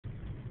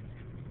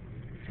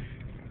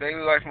They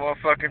look like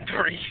motherfucking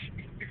 3.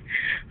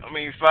 I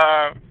mean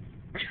 5.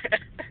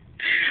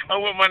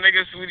 I'm with my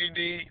nigga Sweetie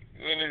D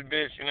in this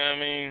bitch, you know what I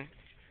mean?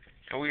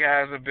 And we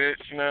high as a bitch,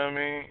 you know what I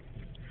mean?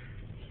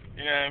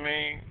 You know what I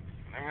mean?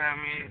 You know what I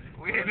mean?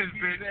 We in this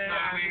bitch, you know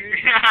what I mean?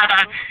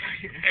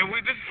 And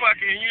we just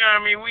fucking, you know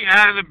what I mean? We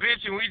high as a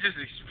bitch and we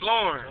just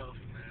exploring. You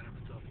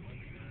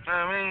know what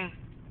I mean?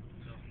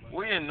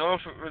 We in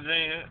Norfolk,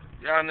 Virginia.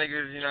 Y'all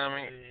niggas, you know what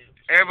I mean?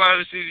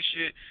 Everybody see the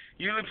shit.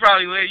 You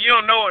probably live. You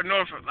don't know what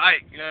Norfolk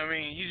like. You know what I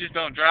mean? You just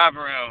don't drive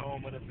around.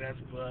 Home of the best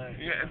blood.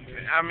 Yeah,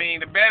 I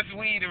mean the best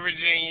weed in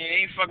Virginia.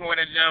 They ain't fucking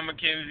with that John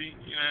McKenzie.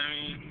 You know what I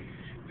mean?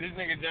 This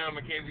nigga John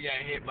McKenzie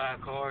got hit by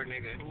a car,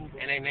 nigga,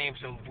 and they named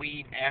some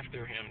weed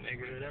after him,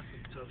 nigga. Yeah, that's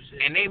some tough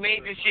shit. And they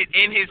made this shit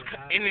in his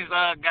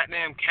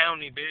goddamn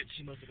county, bitch.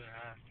 He must have been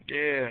high.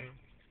 Yeah.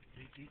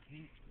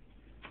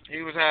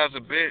 He was high as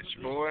a bitch,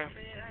 boy. Man,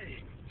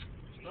 hey,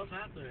 stuff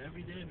happen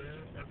every day,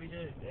 man. Every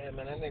day. Yeah,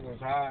 man, that nigga was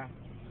high.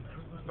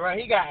 Bro,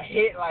 he got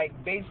hit like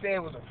they said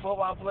it was a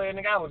football player,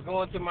 nigga. I was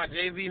going to my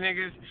JV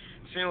niggas,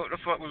 seeing what the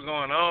fuck was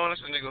going on.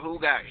 That's a nigga who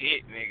got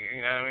hit, nigga.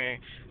 You know what I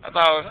mean? I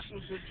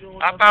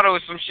thought it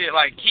was some shit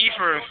like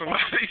Kiefer or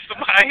somebody.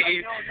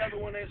 You don't never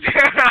want to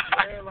experience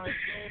that, man. Like,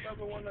 you don't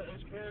never want to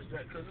experience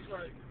that, cause it's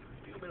like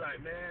you'll be like,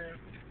 man,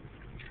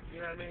 you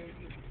know what I mean?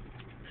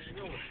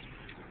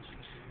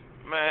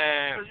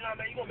 Man. Cause you know what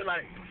I mean? You gonna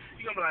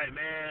be like,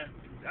 man.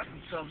 That's a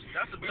tough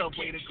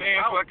way to go Saying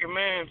out. fucking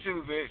man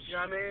too, bitch. You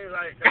know what I mean?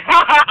 Like, that's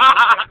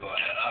a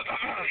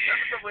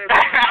tough way to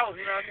go out,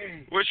 you know what I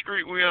mean? What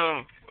street we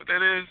on? What that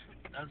is?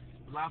 That's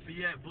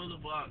Lafayette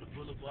Boulevard, the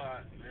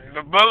Boulevard, man.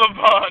 The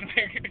Boulevard,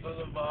 nigga.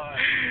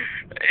 Boulevard.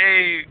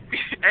 Hey,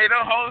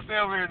 no hoes stay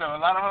over here though. A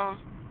lot of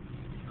hoes.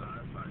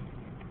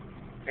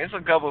 There's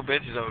a couple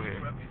bitches over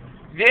here.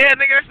 Yeah,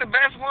 nigga, that's the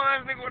best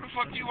ones, nigga. What the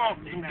fuck you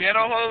want?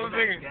 Ghetto hoes,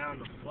 nigga.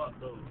 Down the fuck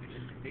though.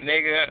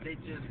 Nigga, They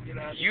just, you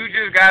know, you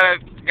just gotta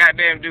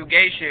goddamn do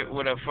gay shit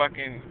with a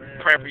fucking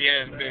preppy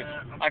ass bitch.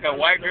 Like a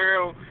white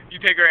girl, you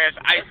take her ass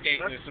ice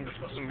skating and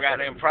some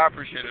goddamn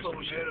proper shit or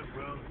some shit.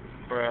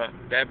 Bruh,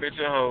 that bitch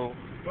a hoe.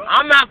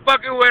 I'm not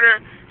fucking with her,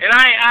 and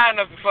I ain't high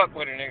enough to fuck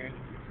with her, nigga.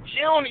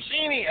 She ain't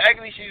even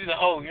ugly, she's a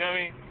hoe, you know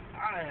what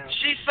I mean?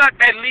 She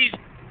sucked at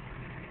least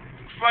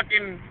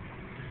fucking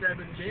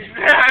 7 dicks.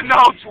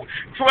 no, 12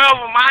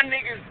 of my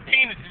niggas'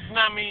 penises, you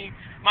know what I mean?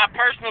 My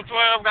personal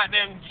 12,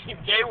 goddamn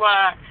JY.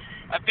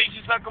 I think she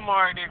sucked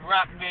Kamari dick,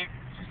 Rock dick,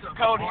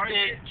 Cody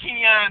dick,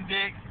 Keon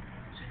dick.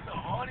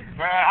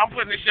 Bruh, I'm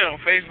putting this shit on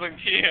Facebook and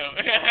chill.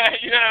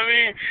 You know what I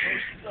mean?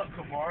 She sucked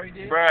Kamari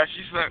dick? Bruh,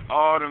 she sucked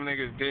all them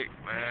niggas' dick,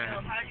 man.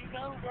 Damn, how you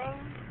know, bro?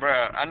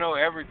 Bruh, I know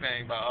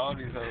everything about all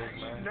these hoes,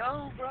 man.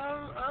 No, bro.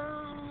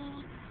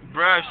 Oh.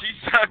 Bruh, she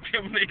sucked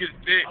them niggas'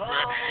 dick, bruh.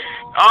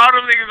 Oh. All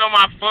them niggas on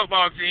my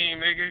football team,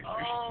 nigga.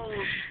 Oh.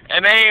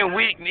 And they ain't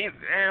weak neither.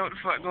 Damn, what the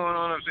fuck going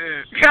on up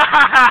there?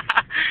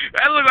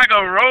 That look like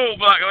a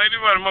roadblock. Like,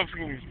 they want to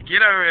motherfucking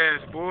get her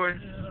ass, boy.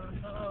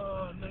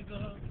 Oh,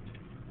 nigga.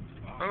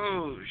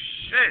 Oh,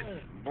 shit,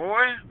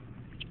 boy.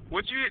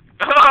 What you...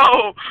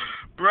 Oh,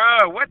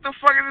 bruh, what the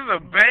fuck is this, a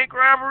bank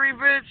robbery,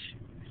 bitch?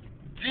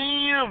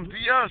 Damn, do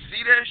y'all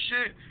see that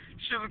shit?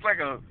 Shit look like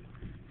a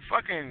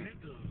fucking...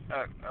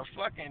 A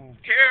fucking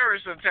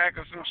terrorist attack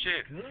or some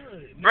shit.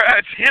 Good.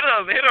 Bruh, hit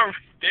her.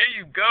 There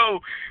you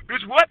go.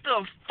 Bitch, what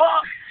the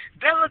fuck?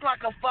 That looked like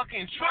a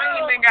fucking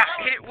train that got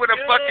hit with a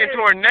fucking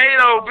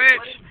tornado,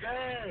 bitch.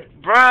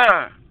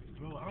 Bruh.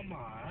 Bro, I'm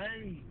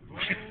alright,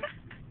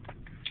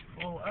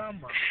 bro.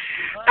 I'm alright.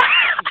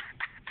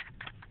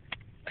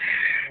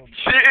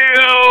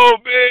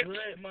 Chill, bitch.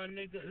 Good, my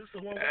nigga. This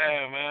the one.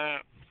 Yeah, man.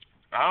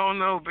 I don't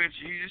know, bitch.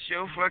 You just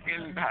your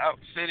fucking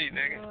city,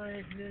 nigga.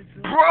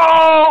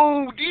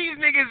 Bro, these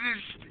niggas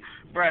is...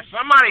 Bruh,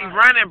 somebody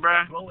running,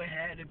 bruh. Bro, it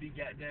had to be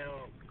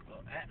goddamn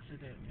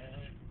accident,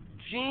 man.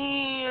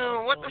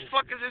 Damn, what the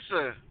fuck is this,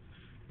 a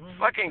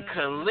fucking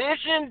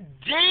collision?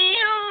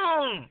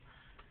 Damn!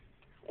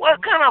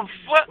 What kind of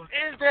fuck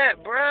is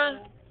that,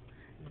 bruh?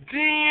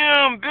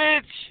 Damn,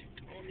 bitch.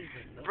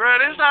 Bruh,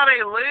 this how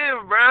they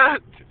live, bruh.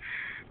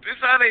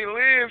 This how they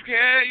live,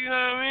 cat, you know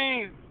what I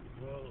mean?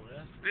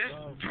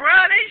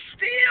 Bruh, they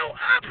still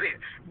up here.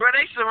 Bruh,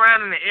 they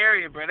surrounding the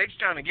area, bruh. They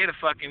trying to get a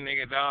fucking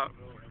nigga, dog.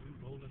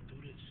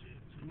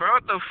 Bro,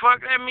 what the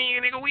fuck that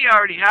mean, nigga? We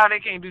already high. They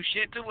can't do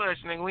shit to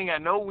us, nigga. We ain't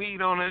got no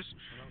weed on us.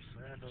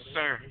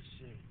 Sir.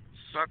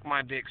 Suck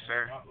my dick,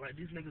 sir. Like,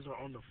 these niggas are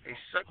on the phone. Hey,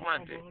 suck my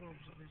dick.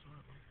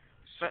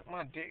 Suck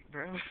my dick,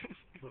 bro.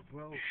 But,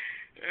 bro.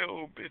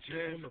 Yo, bitch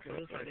ass.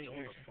 Like, they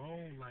on the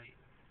phone, like.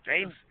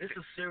 They, it's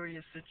a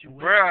serious situation.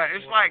 Bruh,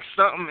 it's like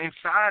something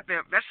inside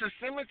there. That's a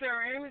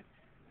cemetery, ain't it?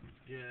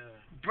 Yeah.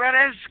 Bruh,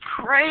 that's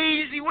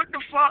crazy. What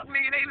the fuck,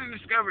 nigga? They done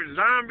discovered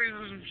zombies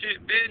or some shit,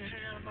 bitch.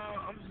 Hell no,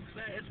 I'm just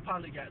saying, it's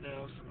probably got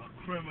a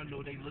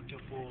criminal they looking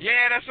for.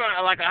 Yeah, that's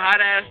like a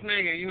hot ass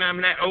nigga. You know what I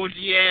mean? That OG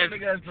ass. That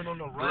nigga has been on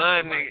the run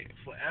blood like, nigga.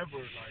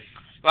 Forever,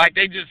 like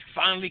they just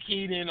finally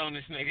keyed in on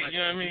this nigga, like, you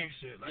know what I mean?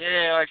 Shit,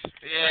 yeah,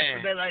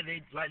 yeah.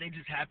 Like they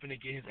just happen to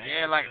get his ass.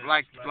 Yeah, like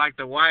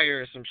The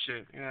Wire or some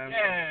shit. You know what I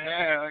mean?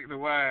 Yeah. Yeah, like The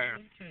Wire.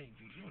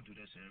 You don't do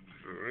that shit.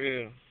 For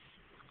real.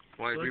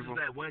 White So it's people.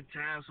 just that one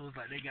time, so it's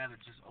like they gotta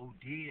just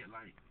OD it,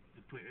 like,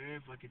 to put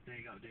every fucking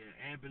thing out there.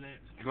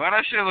 Ambulance. Why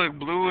that shit look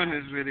blue in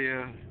this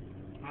video?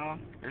 Huh?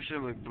 That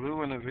shit look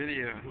blue in the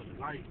video. With the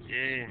lights.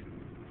 Yeah.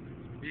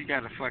 You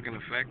got a fucking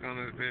effect on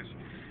this bitch.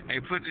 Hey,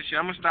 put this shit.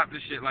 I'm gonna stop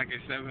this shit like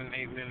at 7,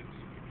 8 minutes.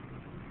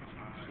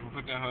 We'll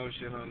put that whole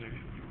shit on there.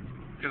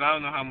 Cause I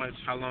don't know how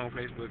long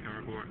Facebook can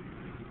record.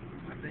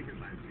 I think it's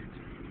like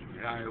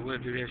 15. Alright,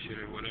 we'll do that shit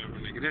or whatever,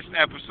 nigga. This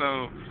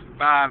episode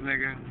 5,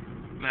 nigga.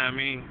 Know what I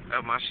mean?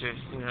 Of my shit.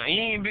 You know,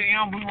 you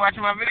don't be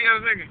watching my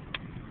videos, nigga.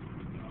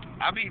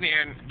 I be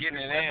there getting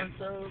it in.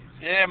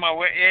 Yeah,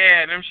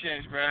 yeah, them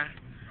shits, bruh.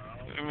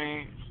 I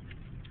mean,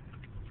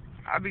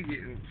 I be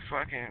getting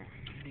fucking.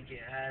 You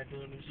get high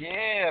doing this shit?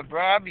 Yeah,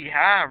 bruh. I be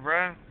high,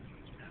 bruh.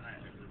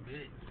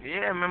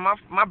 Yeah, man.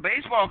 My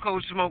baseball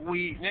coach smoke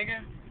weed,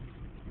 nigga.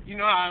 You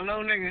know how I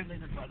know, nigga?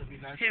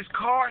 His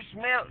car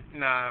smell.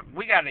 Nah,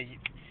 we got a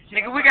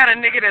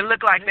nigga that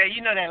look like that.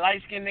 You know that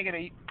light skinned nigga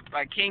that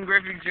like King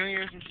Griffey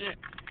Jr. or some shit.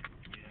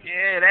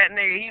 Yeah, that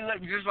nigga, he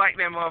look just like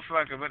that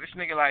motherfucker, but this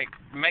nigga like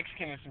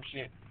Mexican or some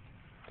shit.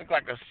 Look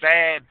like a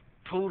sad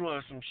poodle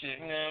or some shit,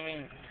 you know what I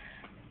mean?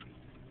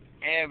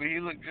 Yeah, but he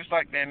look just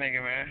like that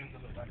nigga, man.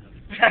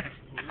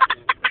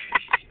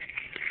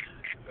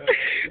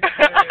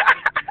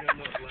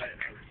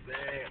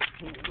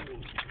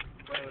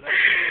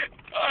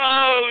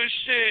 Oh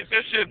shit,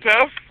 that shit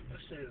tough.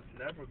 That shit is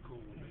never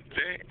cool,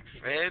 nigga.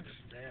 Feds.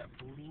 Sad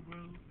poodle, bro.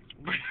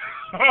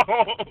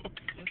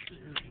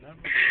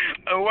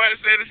 What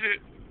said the shit?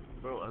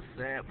 Bro, a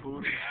sad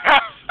poodle.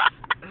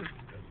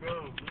 Bro,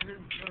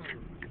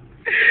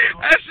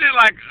 that shit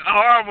like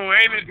horrible,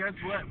 ain't it? Guess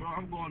what, bro?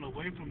 I'm going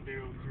away from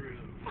Daryl's crib.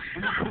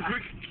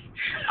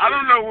 I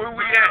don't know where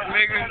we at,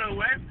 nigga.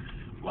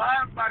 Why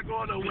am I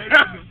going away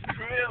from the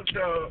crib,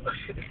 though?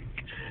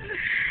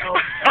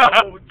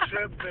 I'm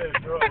tripping,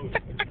 bro.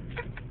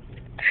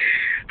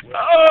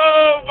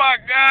 Oh my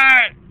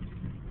god.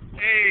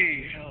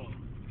 Hey. Yo,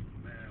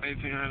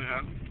 1800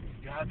 house.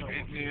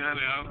 1800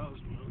 house.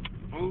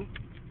 Who?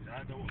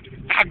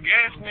 I I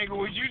guess, nigga,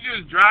 was you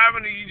just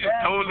driving or you just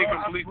totally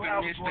completely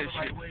missed that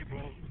shit? Right way,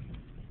 bro. Man,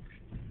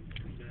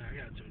 I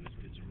gotta turn this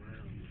bitch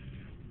around,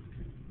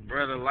 man.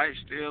 Bro, the light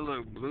still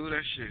look blue.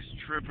 That shit's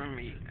tripping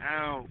me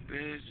out,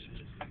 bitch.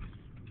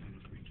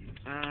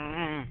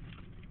 I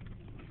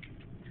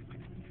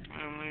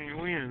mean,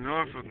 we in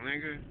Norfolk,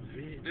 nigga.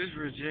 This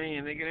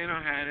Virginia, nigga, they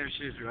don't have that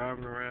shit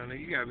driving around.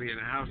 Nigga, you gotta be in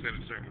the house at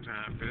a certain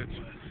time, bitch.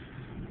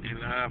 And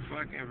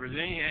fucking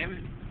Virginia, ain't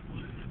it?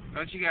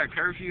 Don't you got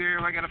curfew?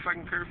 Everybody got a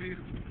fucking curfew?